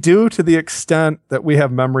 We do to the extent that we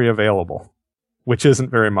have memory available, which isn't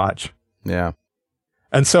very much. Yeah.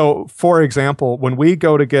 And so, for example, when we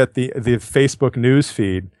go to get the Facebook news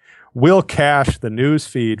feed, we'll cache the news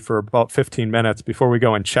feed for about 15 minutes before we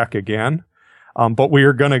go and check again. But we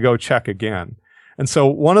are going to go check again. And so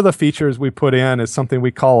one of the features we put in is something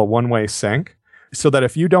we call a one-way sync, so that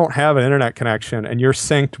if you don't have an internet connection and you're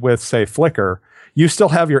synced with, say, Flickr, you still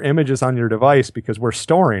have your images on your device because we're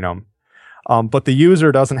storing them. But the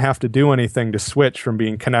user doesn't have to do anything to switch from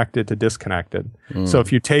being connected to disconnected. So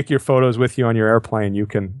if you take your photos with you on your airplane, you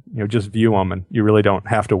can, you know, just view them and you really don't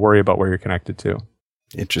have to worry about where you're connected to.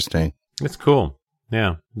 Interesting. It's cool.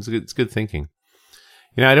 Yeah, it's good thinking.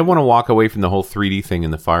 You know, I don't want to walk away from the whole 3D thing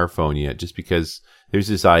in the Fire Phone yet, just because there's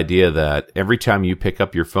this idea that every time you pick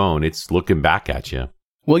up your phone, it's looking back at you.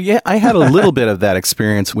 Well, yeah, I had a little bit of that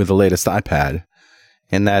experience with the latest iPad.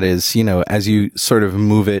 And that is, you know, as you sort of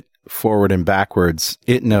move it forward and backwards,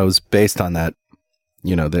 it knows based on that,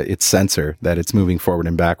 you know, its sensor that it's moving forward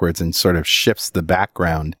and backwards and sort of shifts the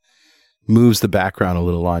background, moves the background a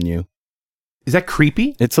little on you. Is that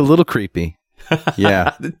creepy? It's a little creepy.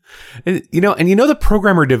 Yeah. You know, the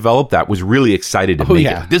programmer developed that was really excited to make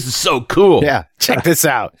it. This is so cool. Yeah. Check this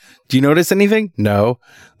out. Do you notice anything? No.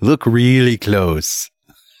 Look really close.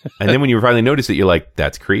 And then when you finally notice it, you're like,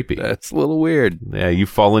 that's creepy. That's a little weird. Yeah, you've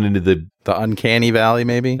fallen into the uncanny valley,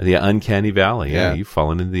 maybe? The uncanny valley. Yeah, you've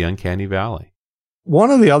fallen into the uncanny valley. One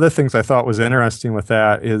of the other things I thought was interesting with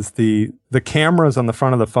that is the cameras on the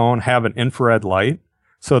front of the phone have an infrared light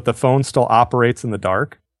so that the phone still operates in the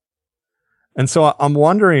dark. And so I'm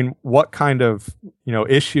wondering what kind of, you know,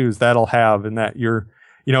 issues that'll have in that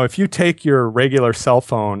if you take your regular cell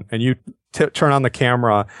phone and you turn on the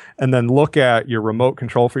camera and then look at your remote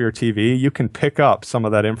control for your TV, you can pick up some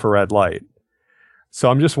of that infrared light. So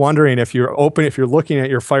I'm just wondering if you're looking at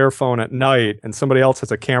your Fire Phone at night and somebody else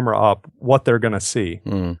has a camera up, what they're going to see.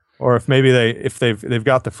 Or if maybe they've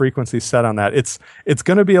got the frequency set on that, it's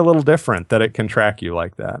going to be a little different that it can track you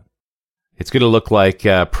like that. It's going to look like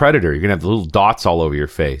Predator. You're going to have the little dots all over your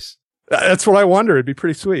face. That's what I wonder. It'd be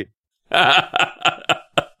pretty sweet.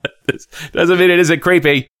 This doesn't mean it isn't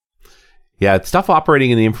creepy. Yeah, stuff operating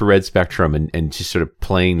in the infrared spectrum and just sort of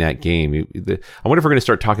playing that game. I wonder if we're going to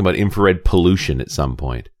start talking about infrared pollution at some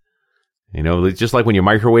point. You know, just like when your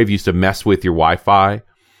microwave used to mess with your Wi-Fi,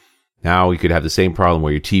 now you could have the same problem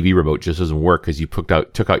where your TV remote just doesn't work because you took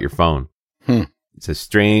out your phone. It's a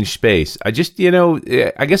strange space. I guess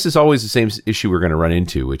it's always the same issue we're going to run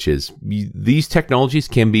into, which is these technologies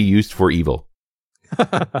can be used for evil.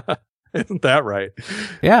 Isn't that right?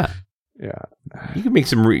 Yeah. Yeah. You can make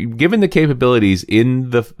some, given the capabilities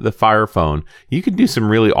in the Fire Phone, you can do some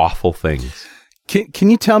really awful things. Can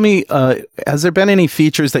you tell me, has there been any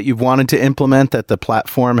features that you've wanted to implement that the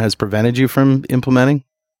platform has prevented you from implementing?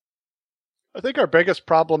 I think our biggest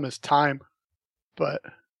problem is time, but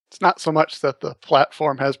it's not so much that the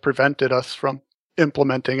platform has prevented us from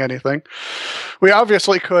implementing anything. We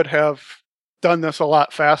obviously could have done this a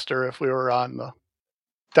lot faster if we were on the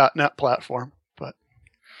 .NET platform, but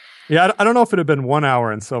yeah, I don't know if it had been 1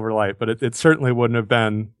 hour in Silverlight, but it certainly wouldn't have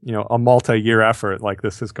been, you know, a multi-year effort like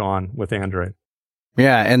this has gone with Android.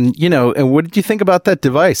 Yeah, and and what did you think about that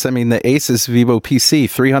device? I mean, the Asus Vivo PC,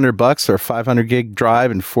 $300 or 500 gig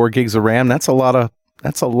drive and 4 gigs of RAM. That's a lot.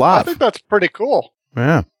 I think that's pretty cool.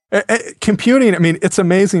 Yeah. Computing, I mean, it's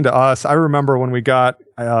amazing to us. I remember when we got,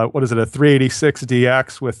 a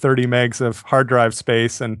 386DX with 30 megs of hard drive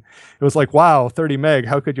space, and it was like, wow, 30 meg,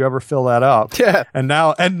 how could you ever fill that up? Yeah. And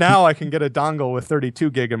now I can get a dongle with 32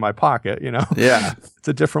 gig in my pocket, you know? Yeah. It's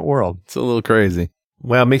a different world. It's a little crazy.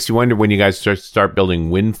 Well, it makes you wonder when you guys start building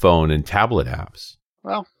WinPhone and tablet apps.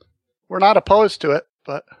 Well, we're not opposed to it,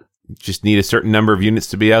 but you just need a certain number of units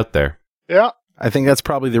to be out there. Yeah. I think that's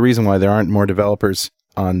probably the reason why there aren't more developers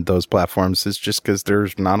on those platforms, is just because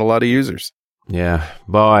there's not a lot of users. Yeah.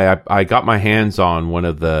 Boy, I got my hands on one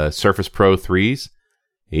of the Surface Pro 3s.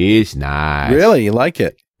 It's nice. Really? You like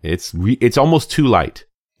it? It's almost too light.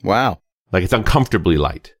 Wow. Like it's uncomfortably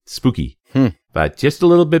light, spooky. Hmm. But just a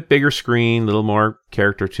little bit bigger screen, a little more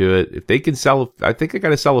character to it. If they can sell, I think I got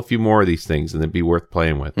to sell a few more of these things, and they'd be worth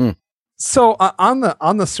playing with. Hmm. So on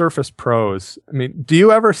the Surface Pros, I mean, do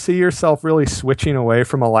you ever see yourself really switching away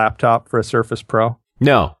from a laptop for a Surface Pro?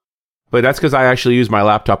 No, but that's because I actually use my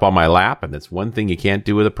laptop on my lap, and that's one thing you can't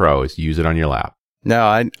do with a Pro is use it on your lap.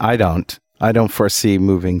 No, I don't. I don't foresee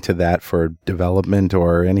moving to that for development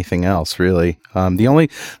or anything else, really.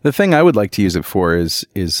 The thing I would like to use it for is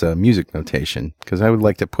music notation, because I would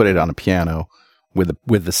like to put it on a piano with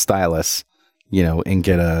the stylus, and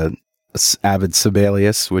get a Avid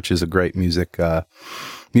Sibelius, which is a great music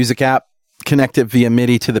app, connect it via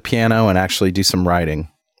MIDI to the piano and actually do some writing.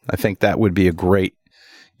 I think that would be a great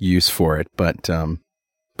use for it. But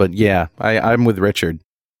yeah, I'm with Richard.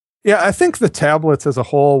 Yeah, I think the tablets as a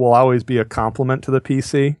whole will always be a complement to the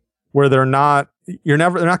PC, where they're not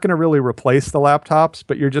going to really replace the laptops,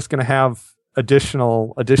 but you're just going to have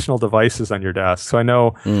additional devices on your desk. So I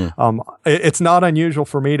know it's not unusual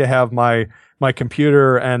for me to have my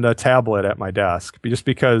computer and a tablet at my desk, just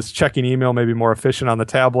because checking email may be more efficient on the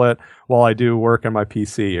tablet while I do work on my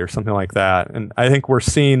PC or something like that. And I think we're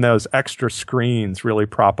seeing those extra screens really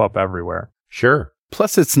prop up everywhere. Sure.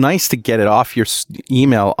 Plus, it's nice to get it off your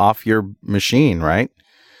email off your machine, right?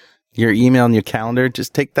 Your email and your calendar,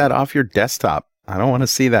 just take that off your desktop. I don't want to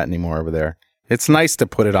see that anymore over there. It's nice to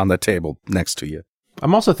put it on the table next to you.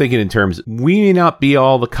 I'm also thinking in terms, we may not be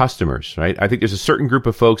all the customers, right? I think there's a certain group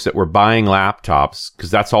of folks that were buying laptops because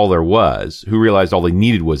that's all there was, who realized all they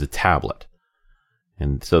needed was a tablet.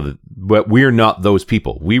 And so, but we're not those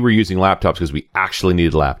people. We were using laptops because we actually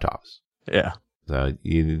needed laptops. Yeah. So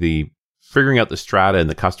the figuring out the strata and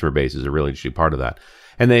the customer base is a really interesting part of that.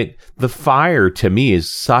 And the Fire, to me, is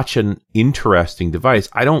such an interesting device.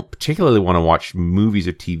 I don't particularly want to watch movies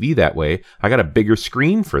or TV that way. I got a bigger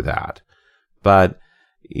screen for that. But,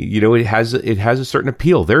 it has a certain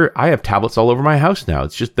appeal. I have tablets all over my house now.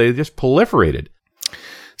 It's just, they just proliferated.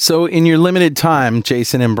 So in your limited time,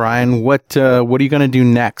 Jason and Brian, what are you going to do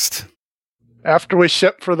next? After we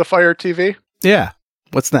ship for the Fire TV? Yeah.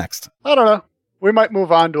 What's next? I don't know. We might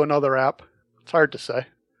move on to another app. It's hard to say.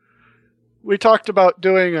 We talked about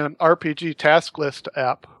doing an RPG task list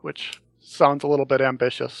app, which sounds a little bit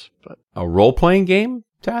ambitious, but a role-playing game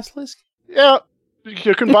task list? Yeah,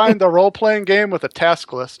 you combine the role-playing game with a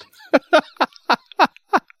task list. All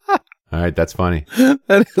right, that's funny.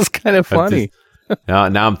 That is kind of funny. Now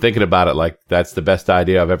I'm thinking about it like that's the best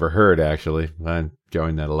idea I've ever heard, actually. I'm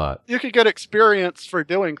enjoying that a lot. You could get experience for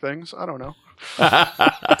doing things. I don't know.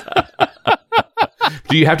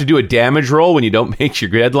 Do you have to do a damage roll when you don't make your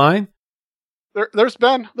deadline? There's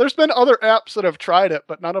been other apps that have tried it,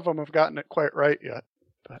 but none of them have gotten it quite right yet.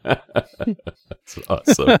 That's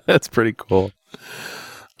awesome. That's pretty cool.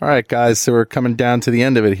 All right, guys. So we're coming down to the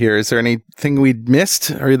end of it here. Is there anything we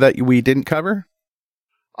missed or that we didn't cover?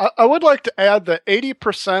 I would like to add that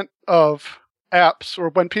 80% of apps, or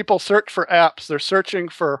when people search for apps, they're searching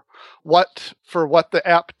for what the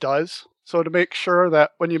app does. So to make sure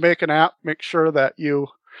that when you make an app, make sure that you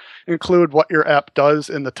include what your app does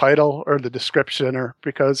in the title or the description, or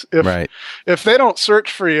because if they don't search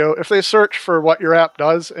for you, if they search for what your app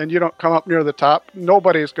does and you don't come up near the top, your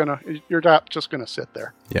app's just gonna sit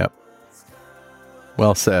there. Yep.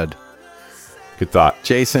 Well said. Good thought.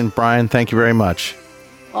 Jason, Brian, thank you very much.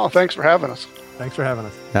 Oh, thanks for having us. Thanks for having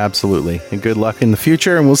us. Absolutely. And good luck in the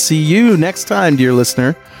future. And we'll see you next time, dear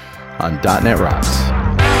listener, on .NET Rocks.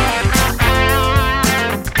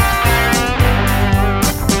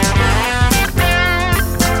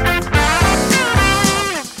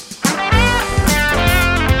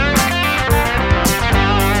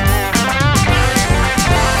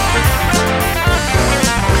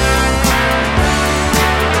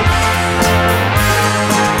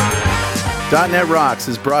 .NET Rocks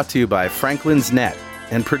is brought to you by Franklin's Net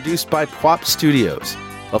and produced by Pwop Studios,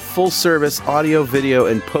 a full-service audio, video,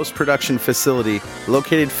 and post-production facility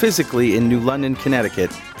located physically in New London,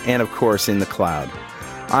 Connecticut, and, of course, in the cloud.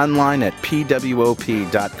 Online at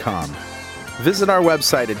pwop.com. Visit our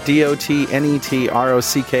website at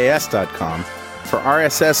dotnetrocks.com for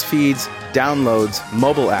RSS feeds, downloads,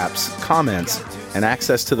 mobile apps, comments, and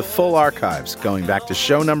access to the full archives going back to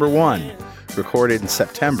show number 1, recorded in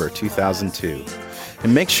September 2002.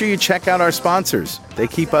 And make sure you check out our sponsors. They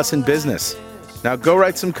keep us in business. Now go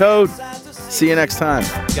write some code. See you next time.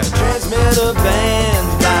 Got a transmitter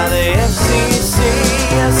banned by the FCC.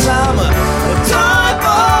 Yes, I'm a